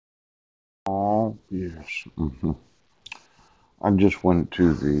Oh, yes. I just went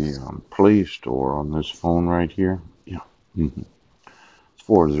to the Play Store on this phone right here. Yeah. hmm It's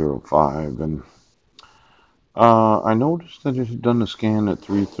 405. And I noticed that it had done a scan at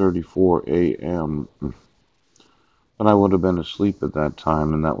 3:34 a.m., but I would have been asleep at that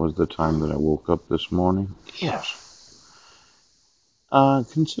time, and that was the time that I woke up this morning. Yes.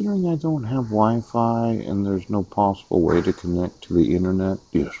 Considering I don't have Wi-Fi and there's no possible way to connect to the internet,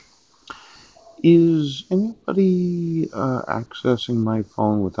 yes. Is anybody accessing my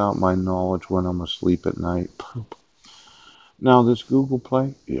phone without my knowledge when I'm asleep at night? Now, this Google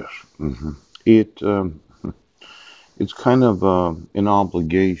Play, yes. It it's kind of an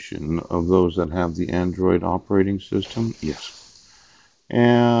obligation of those that have the Android operating system, yes.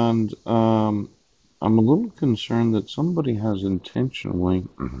 And I'm a little concerned that somebody has intentionally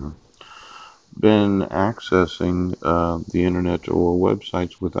been accessing the internet or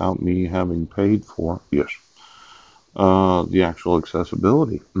websites without me having paid for, yes, the actual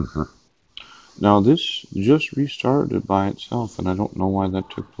accessibility. Now, this just restarted by itself, and I don't know why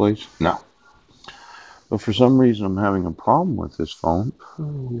that took place. No. But for some reason, I'm having a problem with this phone.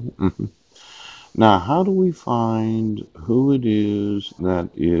 Mhm. Now, how do we find who it is that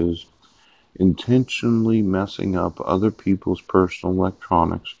is intentionally messing up other people's personal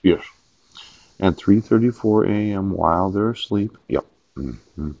electronics? Yes. At 3:34 a.m. while they're asleep? Yep.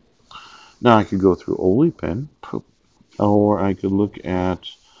 hmm Now, I could go through OliPen, or I could look at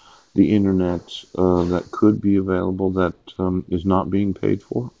the internet that could be available that is not being paid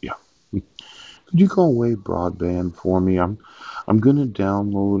for? Yeah. Could you go away broadband for me? I'm going to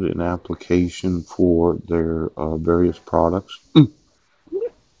download an application for their various products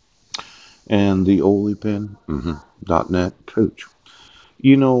and the OliPen .net coach.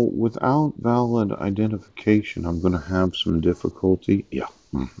 You know, without valid identification, I'm going to have some difficulty. Yeah.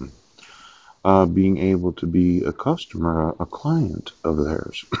 Being able to be a customer, a client of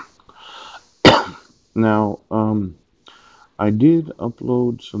theirs. Now, I did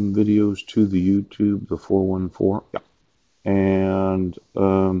upload some videos to the YouTube, the 414. Yeah. And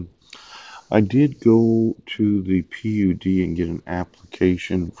I did go to the PUD and get an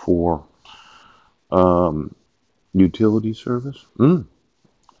application for um, utility service.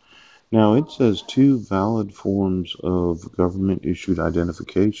 Now it says two valid forms of government issued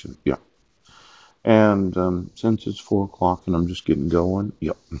identification. Yeah. And since it's 4 o'clock and I'm just getting going,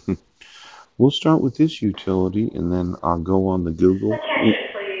 yep. We'll start with this utility and then I'll go on the Google. Attention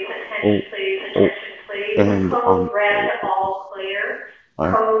please, Oh, attention please, oh, attention please. and Code red, all clear.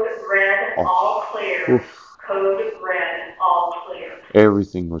 I, Code red, oh, all clear. oof, Code red, all clear.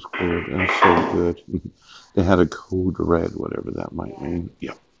 everything was cleared. That's so good. They had a code red, whatever that might mean.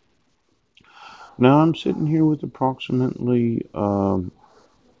 Yep. Now I'm sitting here with approximately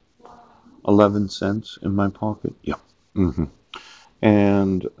 11 cents in my pocket. Yep. hmm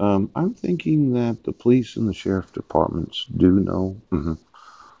And I'm thinking that the police and the sheriff departments do know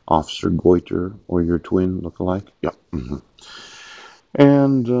Officer Goiter or your twin look-alike. Yep.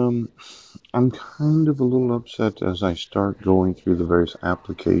 And I'm kind of a little upset as I start going through the various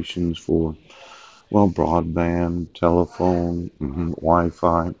applications for, well, broadband, telephone,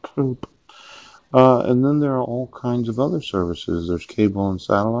 Wi-Fi, poop. And then there are all kinds of other services. There's cable and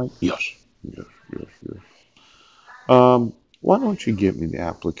satellite. Yes. Yes, yes, yes. Why don't you get me the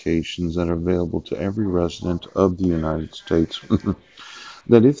applications that are available to every resident of the United States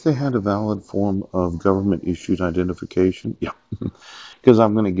that if they had a valid form of government issued identification, yeah, because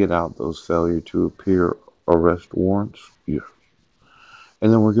I'm going to get out those failure to appear arrest warrants, yeah.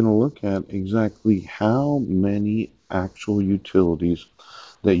 And then we're going to look at exactly how many actual utilities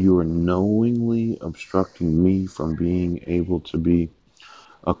that you are knowingly obstructing me from being able to be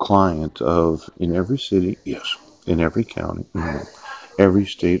a client of in every city, yes, in every county, every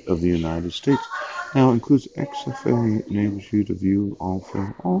state of the United States. Now, it includes XFA enables you to view all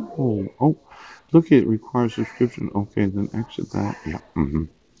film. Oh, look, it requires subscription. Okay, then exit that. Yeah.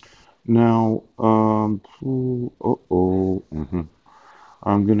 Now,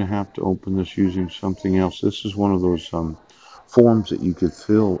 I'm gonna have to open this using something else. This is one of those forms that you could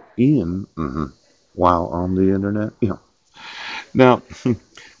fill in while on the internet. Yeah. Now,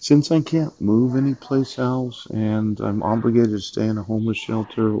 since I can't move anyplace else and I'm obligated to stay in a homeless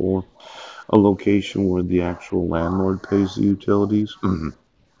shelter or a location where the actual landlord pays the utilities,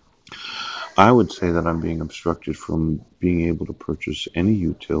 I would say that I'm being obstructed from being able to purchase any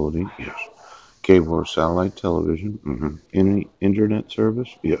utility, yes. Cable or satellite television, any internet service,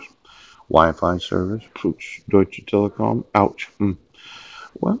 yes. Wi-Fi service, Deutsche Telekom, ouch.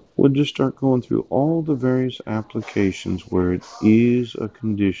 Well, we'll just start going through all the various applications where it is a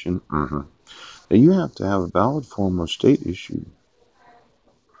condition. Now, you have to have a valid form of state issue.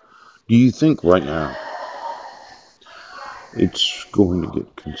 Do you think right now it's going to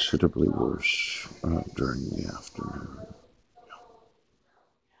get considerably worse during the afternoon?